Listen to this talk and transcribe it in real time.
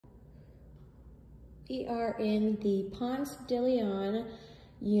We are in the Ponce de Leon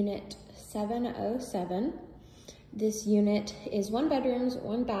unit 707. This unit is 1 bedroom,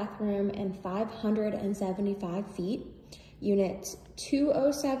 1 bathroom, and 575 feet. Units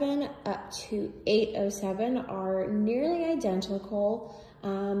 207 up to 807 are nearly identical.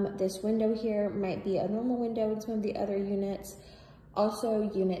 This window here might be a normal window in some of the other units. Also,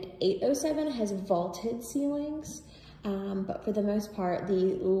 unit 807 has vaulted ceilings, but for the most part, the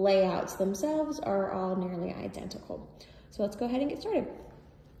layouts themselves are all nearly identical. So let's go ahead and get started.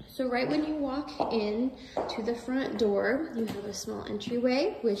 So right when you walk in to the front door, you have a small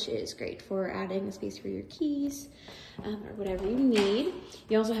entryway, which is great for adding a space for your keys or whatever you need.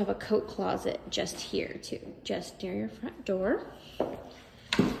 You also have a coat closet just here too, just near your front door.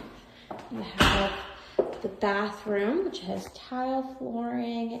 You have the bathroom, which has tile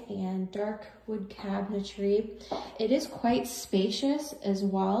flooring and dark wood cabinetry. It is quite spacious as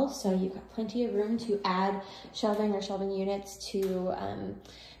well, so you've got plenty of room to add shelving or shelving units to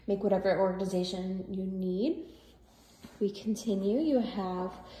make whatever organization you need. We continue, you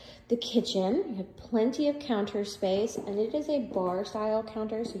have the kitchen. You have plenty of counter space, and it is a bar style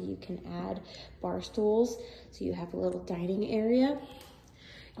counter, so you can add bar stools. So you have a little dining area.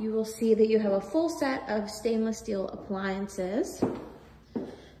 You will see that you have a full set of stainless steel appliances. You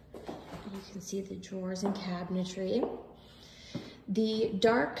can see the drawers and cabinetry. The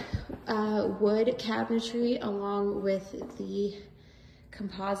dark wood cabinetry along with the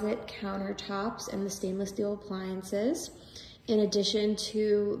composite countertops and the stainless steel appliances, in addition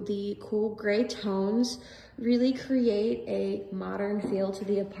to the cool gray tones, really create a modern feel to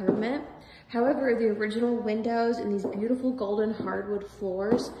the apartment. However, the original windows and these beautiful golden hardwood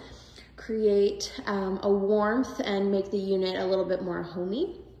floors create a warmth and make the unit a little bit more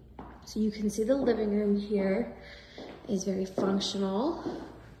homey. So you can see the living room here is very functional.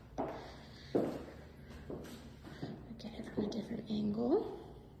 Get it from a different angle.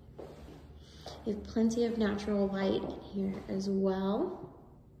 You have plenty of natural light in here as well.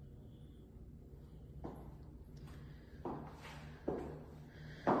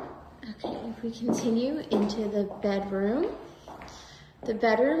 Okay, if we continue into the bedroom. The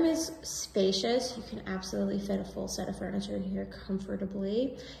bedroom is spacious. You can absolutely fit a full set of furniture in here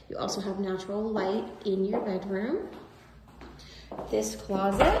comfortably. You also have natural light in your bedroom. This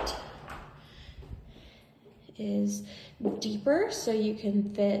closet is deeper, so you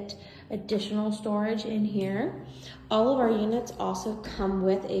can fit additional storage in here. All of our units also come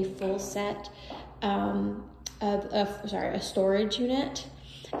with a full set a storage unit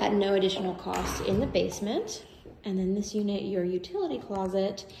at no additional cost in the basement. And then this unit, your utility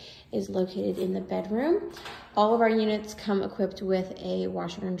closet, is located in the bedroom. All of our units come equipped with a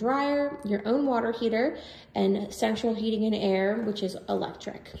washer and dryer, your own water heater, and central heating and air, which is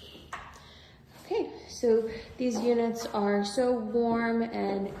electric. Okay, so these units are so warm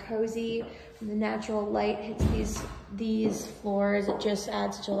and cozy. When the natural light hits these floors, it just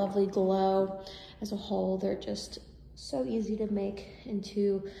adds such a lovely glow. As a whole, they're just so easy to make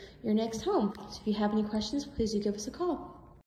into your next home. So if you have any questions, please do give us a call.